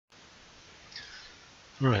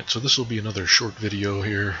Alright, so this will be another short video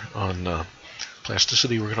here on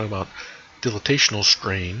plasticity. We're going to talk about dilatational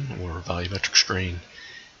strain, or volumetric strain,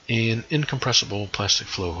 and incompressible plastic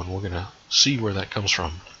flow, and we're going to see where that comes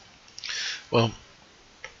from. Well,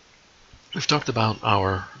 we've talked about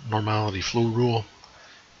our normality flow rule,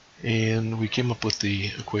 and we came up with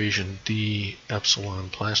the equation d epsilon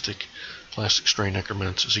plastic strain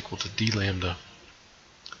increments is equal to d lambda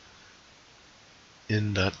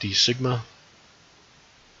n dot d sigma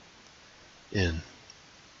n.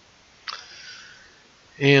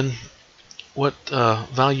 And what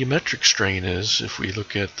volumetric strain is, if we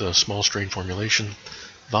look at the small strain formulation,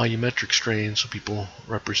 volumetric strain, so people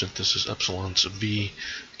represent this as epsilon sub v.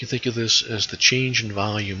 You can think of this as the change in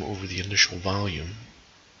volume over the initial volume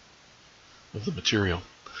of the material.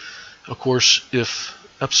 Of course, if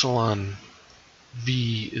epsilon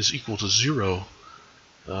v is equal to 0,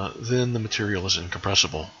 then the material is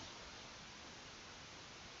incompressible.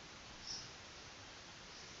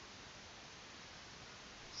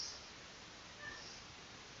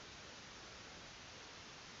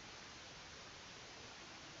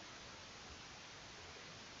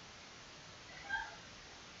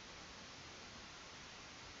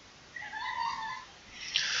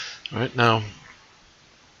 Alright, now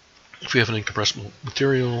if we have an incompressible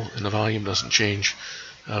material and the volume doesn't change,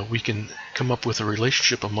 we can come up with a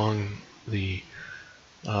relationship among the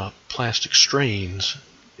plastic strains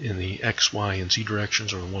in the x, y, and z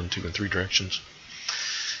directions, or 1, 2, and 3 directions.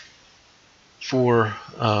 For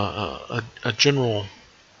a general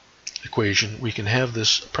equation, we can have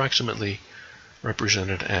this approximately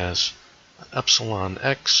represented as epsilon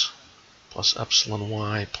x plus epsilon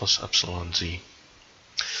y plus epsilon z.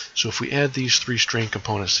 So if we add these three strain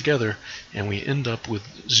components together and we end up with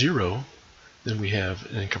 0, then we have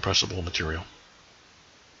an incompressible material.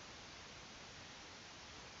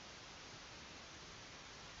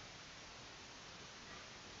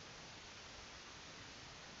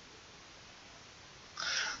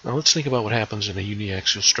 Now let's think about what happens in a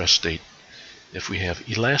uniaxial stress state if we have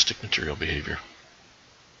elastic material behavior.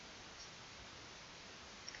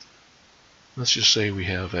 Let's just say we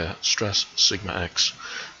have a stress sigma x.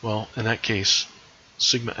 Well, in that case,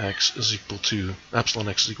 sigma x is equal to, epsilon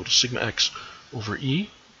x is equal to sigma x over E.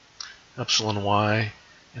 Epsilon y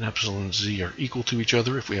and epsilon z are equal to each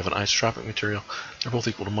other. If we have an isotropic material, they're both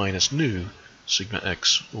equal to minus nu sigma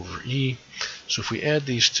x over E. So if we add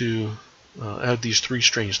these three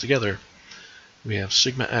strains together, we have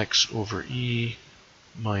sigma x over E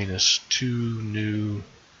minus 2 nu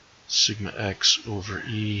sigma x over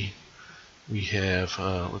E. We have,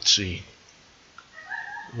 let's see,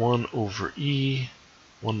 1 over E,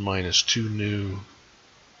 1 minus 2 nu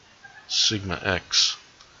sigma x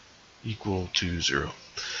equal to 0.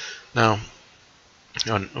 Now,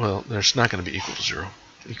 well, there's not going to be equal to 0,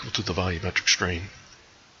 equal to the volumetric strain.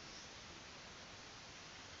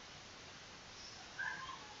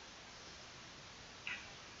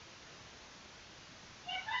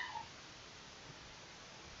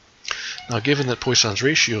 Now, given that Poisson's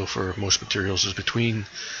ratio for most materials is between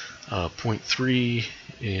 0.3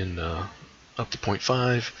 and up to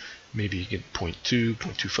 0.5, maybe you get 0.2,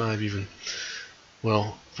 0.25 even.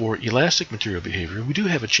 Well, for elastic material behavior, we do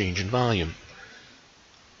have a change in volume.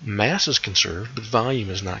 Mass is conserved, but volume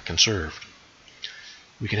is not conserved.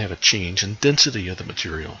 We can have a change in density of the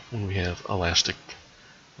material when we have elastic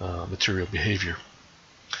material behavior.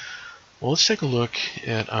 Well, let's take a look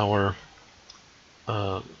at our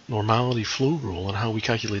normality flow rule and how we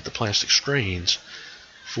calculate the plastic strains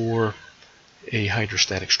for a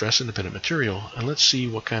hydrostatic stress independent material, and let's see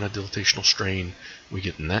what kind of dilatational strain we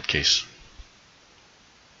get in that case.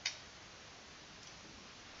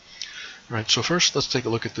 Alright, so first let's take a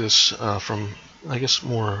look at this from, I guess,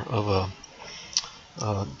 more of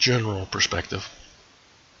a general perspective.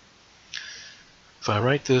 If I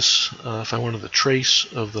write this, if I wanted the trace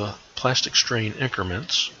of the plastic strain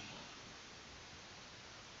increments,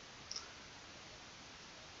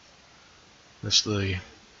 that's the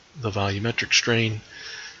volumetric strain,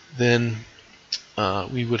 then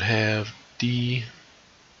we would have d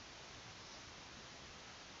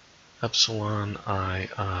epsilon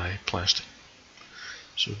I plastic.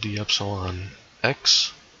 So d epsilon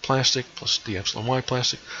x plastic plus d epsilon y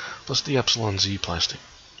plastic plus d epsilon z plastic.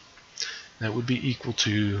 That would be equal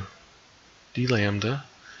to d lambda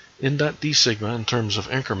n dot d sigma in terms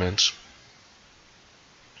of increments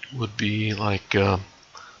would be like,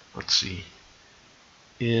 let's see,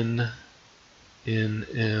 n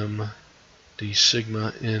m d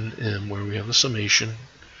sigma n m, where we have the summation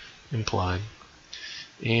implied,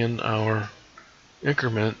 and our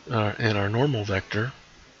increment and our normal vector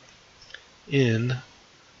n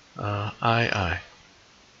II.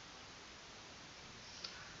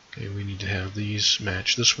 Okay, we need to have these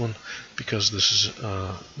match this one because this is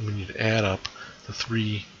we need to add up the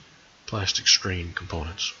 3 plastic strain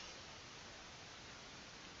components.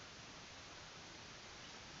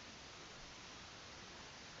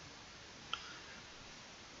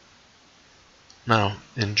 Now,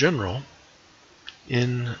 in general,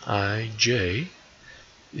 Nij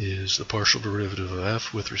is the partial derivative of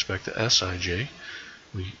f with respect to Sij.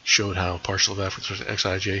 We showed how partial of f with respect to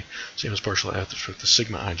xij, same as partial of f with respect to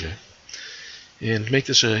sigma ij. And to make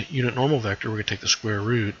this a unit normal vector, we're going to take the square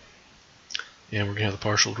root, and we're going to have the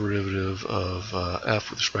partial derivative of f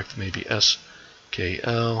with respect to maybe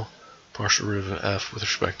skl, partial derivative of f with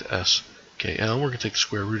respect to skl. We're going to take the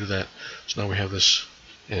square root of that, so now we have this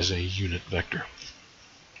as a unit vector.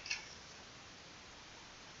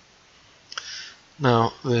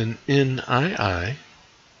 Now, then Nii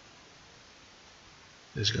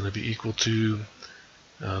is going to be equal to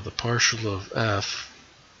the partial of f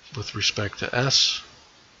with respect to Sii.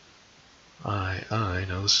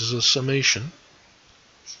 Now, this is a summation.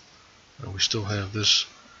 We still have this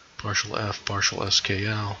partial f, partial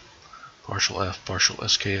skl, partial f, partial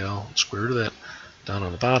skl, square root of that down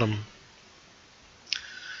on the bottom.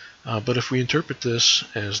 But if we interpret this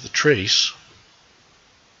as the trace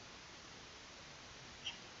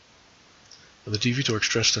of the dv torque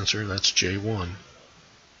stress tensor, that's J1.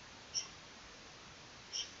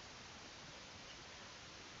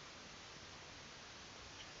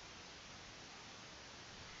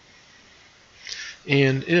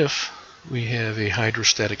 And if we have a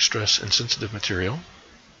hydrostatic stress insensitive material,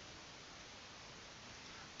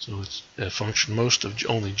 so it's a function most of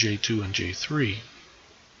only J2 and J3,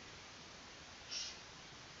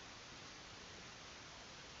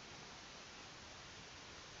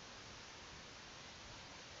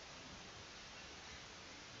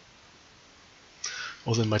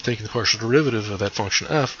 well, then by taking the partial derivative of that function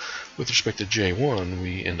f with respect to J1,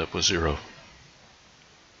 we end up with 0.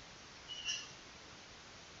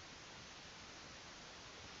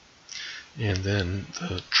 And then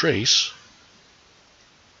the trace,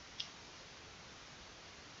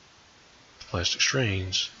 the plastic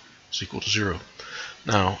strains, is equal to 0.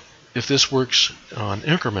 Now, if this works on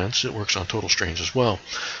increments, it works on total strains as well.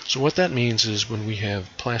 So what that means is when we have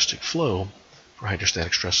plastic flow for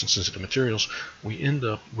hydrostatic stress insensitive materials, we end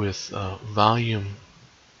up with volume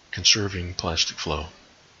conserving plastic flow.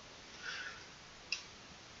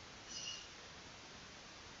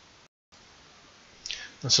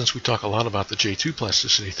 And since we talk a lot about the J2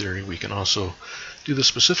 plasticity theory, we can also do this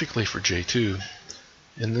specifically for J2.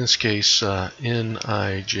 In this case,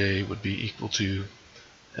 Nij would be equal to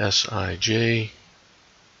Sij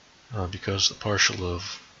because the partial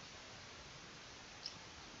of,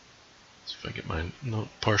 let's see if I get my note,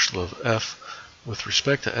 partial of f with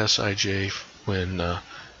respect to Sij when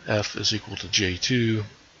f is equal to J2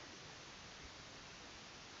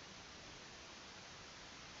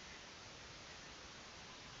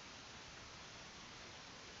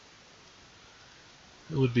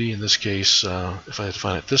 it would be, in this case, if I had to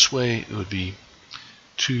find it this way, it would be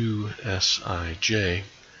 2Sij.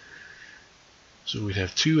 So we'd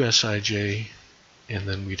have 2Sij, and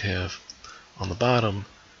then we'd have on the bottom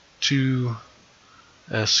 2SKL,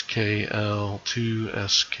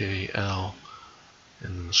 2SKL,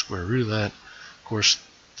 and then the square root of that. Of course,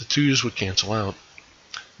 the 2's would cancel out.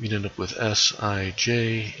 We'd end up with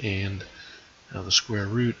Sij and the square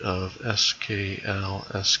root of SKL,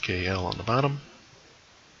 SKL on the bottom.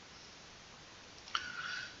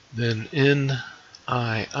 Then Nii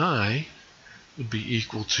would be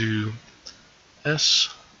equal to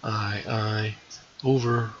Sii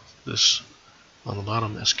over this on the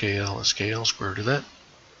bottom, SKL, SKL, square root of that.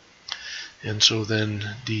 And so then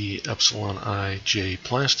d epsilon ij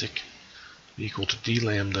plastic be equal to d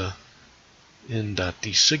lambda n dot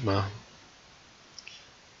d sigma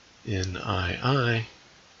in II,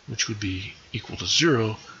 which would be equal to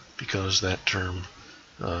 0 because that term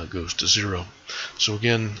goes to 0. So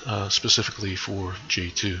again, specifically for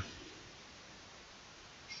J2.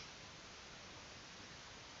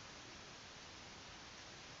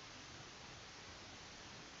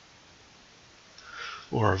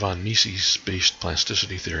 Or von Mises-based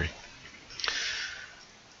plasticity theory.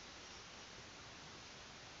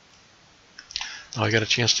 Now, I got a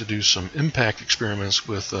chance to do some impact experiments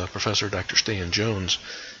with Professor Dr. Stan Jones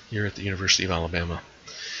here at the University of Alabama.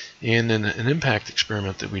 And in an impact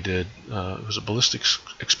experiment that we did, it was a ballistics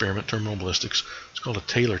experiment, terminal ballistics. It's called a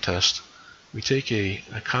Taylor test. We take a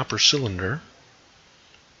copper cylinder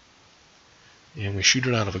and we shoot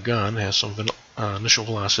it out of a gun. It has some initial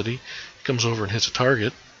velocity. It comes over and hits a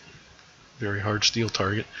target, very hard steel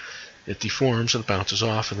target, it deforms and bounces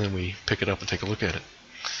off, and then we pick it up and take a look at it.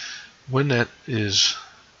 When that is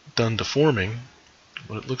done deforming,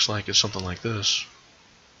 what it looks like is something like this.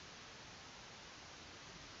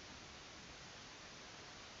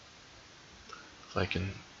 If I can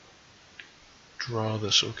draw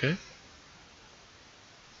this okay.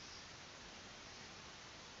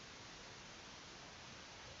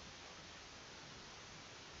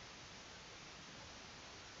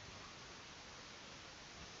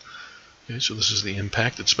 Okay, so this is the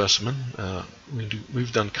impacted specimen.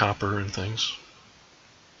 We've done copper and things.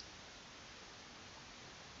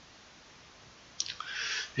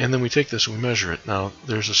 And then we take this and we measure it. Now,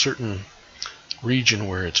 there's a certain region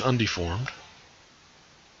where it's undeformed.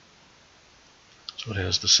 So it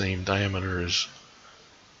has the same diameter as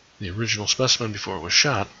the original specimen before it was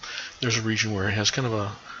shot. There's a region where it has kind of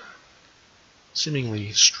a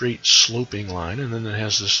seemingly straight sloping line, and then it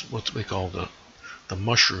has this, what they call the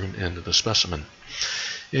mushroom end of the specimen.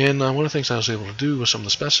 And one of the things I was able to do with some of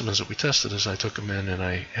the specimens that we tested is I took them in and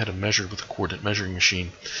I had them measured with a coordinate measuring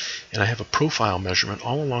machine. And I have a profile measurement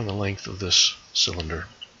all along the length of this cylinder.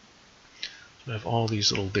 So I have all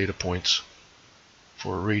these little data points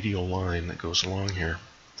for a radial line that goes along here.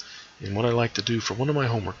 And what I like to do for one of my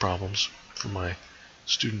homework problems for my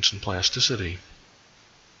students in plasticity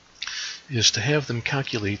is to have them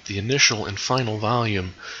calculate the initial and final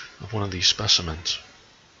volume of one of these specimens.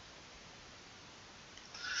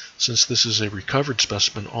 Since this is a recovered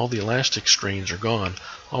specimen, all the elastic strains are gone.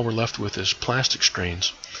 All we're left with is plastic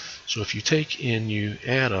strains. So if you take and you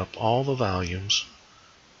add up all the volumes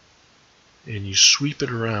and you sweep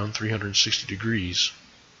it around 360 degrees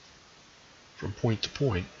from point to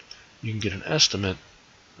point, you can get an estimate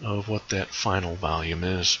of what that final volume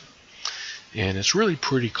is. And it's really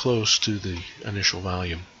pretty close to the initial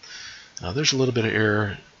volume. There's a little bit of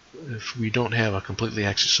error if we don't have a completely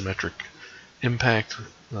axisymmetric impact.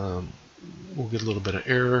 We'll get a little bit of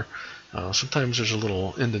error. Sometimes there's a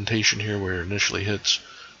little indentation here where it initially hits,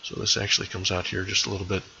 so this actually comes out here just a little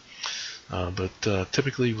bit. But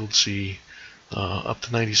typically we'll see up to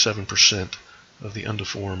 97% of the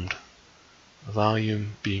undeformed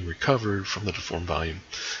volume being recovered from the deformed volume.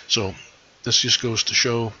 So this just goes to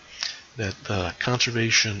show that the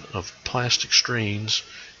conservation of plastic strains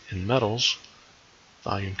in metals,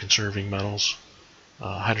 volume conserving metals,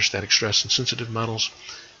 hydrostatic stress and sensitive metals,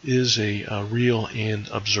 is a real and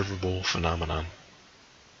observable phenomenon.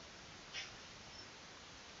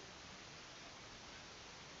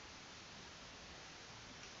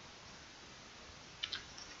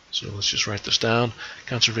 So let's just write this down.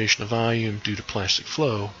 Conservation of volume due to plastic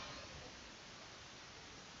flow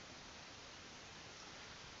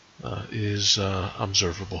is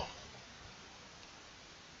observable.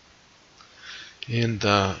 And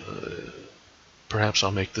perhaps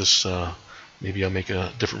I'll make this, maybe I'll make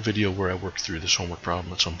a different video where I work through this homework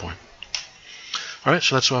problem at some point. Alright,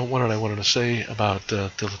 so that's what I wanted to say about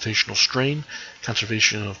dilatational strain,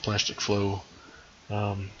 conservation of plastic flow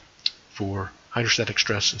for hydrostatic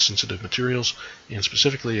stress and sensitive materials, and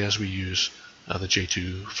specifically as we use the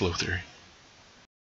J2 flow theory.